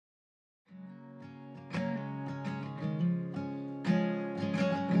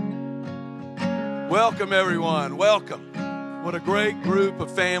Welcome, everyone. Welcome. What a great group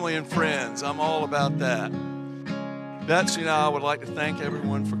of family and friends. I'm all about that. Betsy and I would like to thank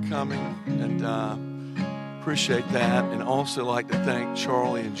everyone for coming and appreciate that. And also like to thank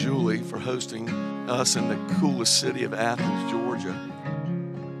Charlie and Julie for hosting us in the coolest city of Athens, Georgia.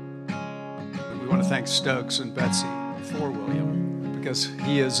 We want to thank Stokes and Betsy for William because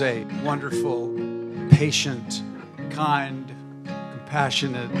he is a wonderful, patient, kind,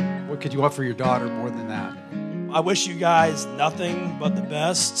 compassionate. What could you want for your daughter more than that? I wish you guys nothing but the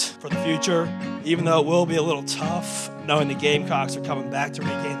best for the future, even though it will be a little tough knowing the Gamecocks are coming back to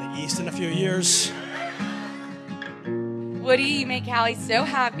regain the East in a few years. Woody, you make Callie so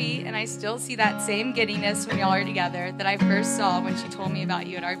happy, and I still see that same giddiness when y'all are together that I first saw when she told me about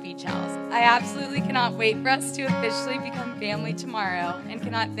you at our beach house. I absolutely cannot wait for us to officially become family tomorrow and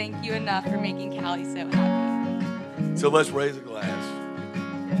cannot thank you enough for making Callie so happy. So let's raise a glass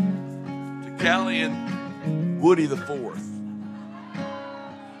to Callie and Woody the Fourth.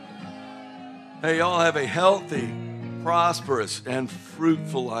 Hey, y'all have a healthy, prosperous, and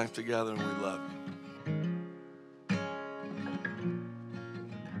fruitful life together, and we love you.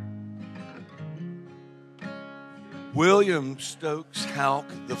 William Stokes Houck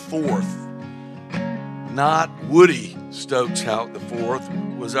the Fourth, not Woody Stokes Houck the Fourth,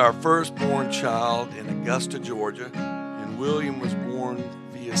 was our firstborn child in Augusta, Georgia, and William was born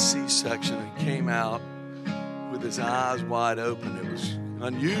via C-section and came out with his eyes wide open. It was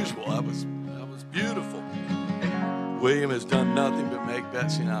unusual. That was beautiful. William has done nothing but make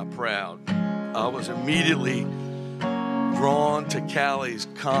Betsy and I proud. I was immediately drawn to Callie's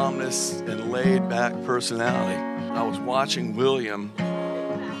calmness and laid-back personality. I was watching William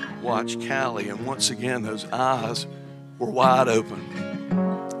watch Callie, and once again, those eyes were wide open.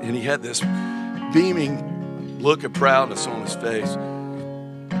 And he had this beaming look of proudness on his face.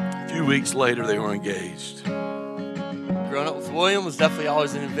 A few weeks later, they were engaged. Growing up with William was definitely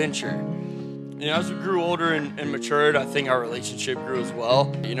always an adventure. You know, as we grew older and matured, I think our relationship grew as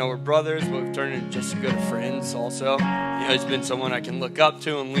well. You know, we're brothers, but we've turned into just good friends also. You know, he's been someone I can look up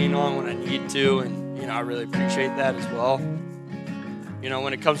to and lean on when I need to, and, you know, I really appreciate that as well. You know,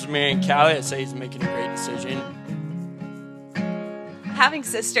 when it comes to marrying Callie, I'd say he's making a great decision. Having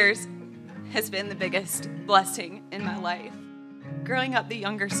sisters has been the biggest blessing in my life. Growing up the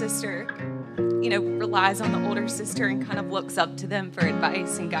younger sister, you know, relies on the older sister and kind of looks up to them for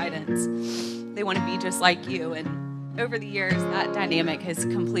advice and guidance. They want to be just like you, and over the years, that dynamic has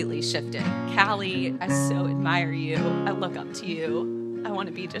completely shifted. Callie, I so admire you. I look up to you. I want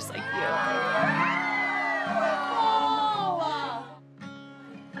to be just like you.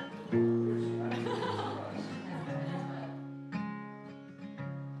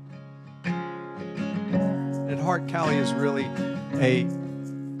 At heart, Callie is really a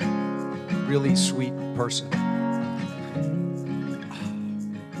really sweet person.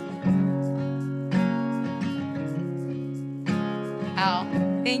 Al,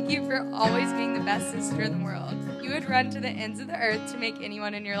 thank you for always being the best sister in the world. You would run to the ends of the earth to make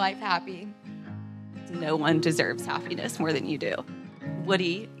anyone in your life happy. No one deserves happiness more than you do.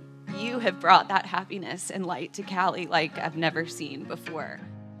 Woody, you have brought that happiness and light to Callie like I've never seen before.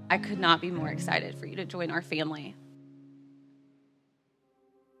 I could not be more excited for you to join our family.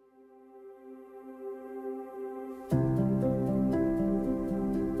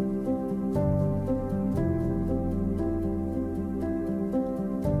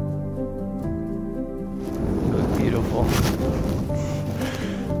 Beautiful.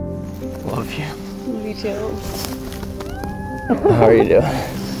 Love you. Me too. How are you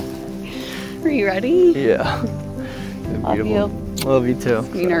doing? Are you ready? Yeah. Love you. Love you too.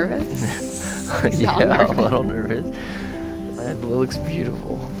 Are you nervous? Yeah, nervous. A little nervous. It looks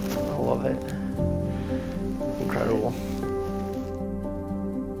beautiful. I love it. Incredible.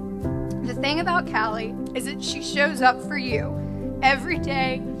 The thing about Callie is that she shows up for you every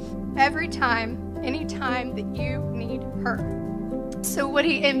day, every time, anytime that you need her. So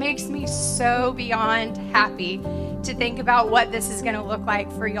Woody, it makes me so beyond happy to think about what this is going to look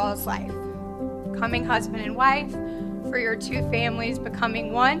like for y'all's life. Becoming husband and wife, for your two families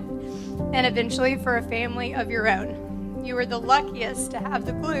becoming one, and eventually for a family of your own. You are the luckiest to have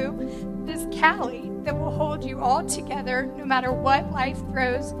the glue that is Callie that will hold you all together no matter what life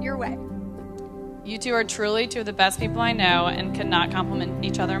throws your way. You two are truly two of the best people I know and could not compliment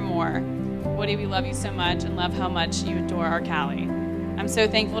each other more. Woody, we love you so much and love how much you adore our Callie. I'm so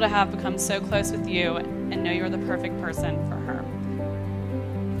thankful to have become so close with you and know you're the perfect person for her.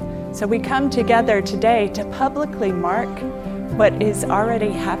 So we come together today to publicly mark what is already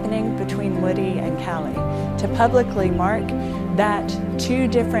happening between Woody and Callie, to publicly mark that two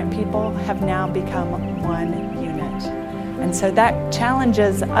different people have now become one unit. And so that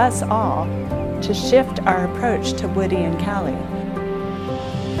challenges us all to shift our approach to Woody and Callie.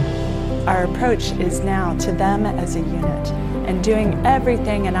 Our approach is now to them as a unit and doing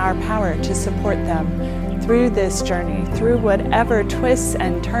everything in our power to support them through this journey, through whatever twists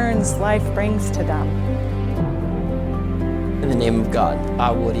and turns life brings to them. In the name of God,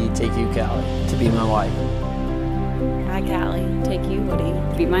 I, Woody, take you, Callie, to be my wife. I, Callie, take you, Woody,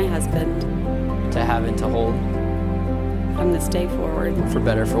 to be my husband. To have and to hold. From this day forward. For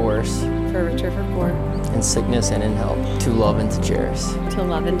better, for worse. For richer, for poor. In sickness and in health. To love and to cherish. To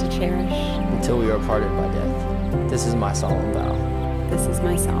love and to cherish. Until we are parted by death. This is my solemn vow. This is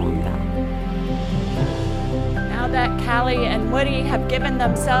my solemn vow. Now that Callie and Woody have given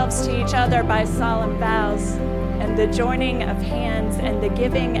themselves to each other by solemn vows, and the joining of hands and the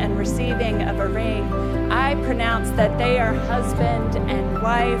giving and receiving of a ring, I pronounce that they are husband and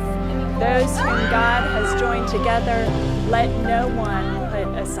wife, those whom God has joined together, let no one put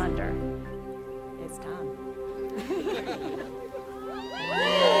asunder. It's time.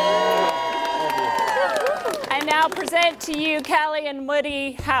 I now present to you Callie and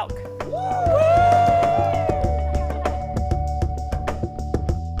Woody Hauk.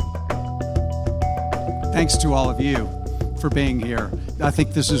 Thanks to all of you for being here. I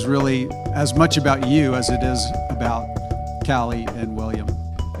think this is really as much about you as it is about Callie and William.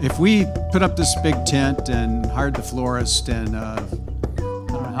 If we put up this big tent and hired the florist and I don't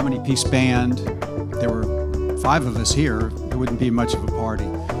know how many piece band, there were 5 of us here, it wouldn't be much of a party.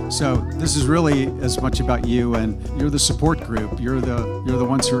 So this is really as much about you, and you're the support group. You're the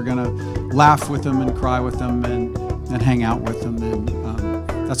ones who are going to laugh with them and cry with them and hang out with them, and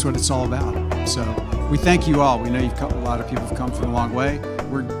that's what it's all about. So we thank you all. We know a lot of people have come from a long way.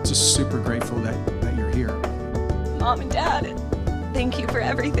 We're just super grateful that you're here. Mom and Dad, thank you for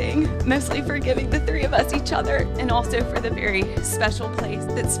everything, mostly for giving the 3 of us each other, and also for the very special place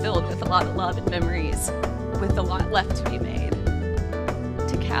that's filled with a lot of love and memories, with a lot left to be made.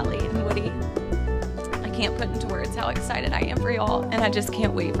 To Callie and Woody, I can't put into words how excited I am for y'all, and I just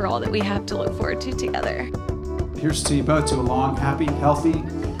can't wait for all that we have to look forward to together. Here's to you both, to a long, happy, healthy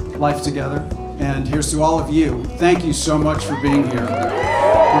life together. And here's to all of you. Thank you so much for being here.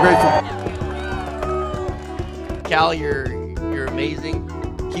 We're grateful. Callie, you're amazing.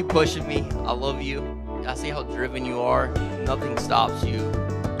 Keep pushing me. I love you. I see how driven you are. Nothing stops you.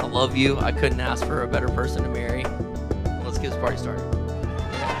 I love you. I couldn't ask for a better person to marry. Let's get this party started.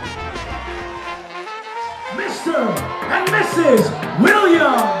 Mr. and Mrs.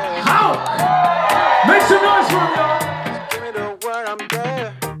 William Hauk. Make some noise for him, y'all. Give me the word, I'm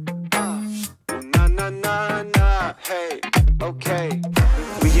there. Nah, hey, okay.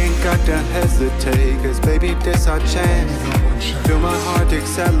 We ain't got to hesitate, cause baby, this our chance. Feel my heart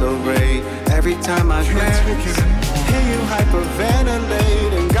accelerate every time I glance. Hear you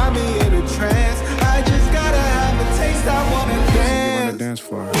hyperventilate and got me in a trance. I just gotta have a taste, I wanna dance. Dance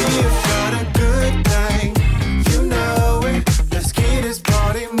for her.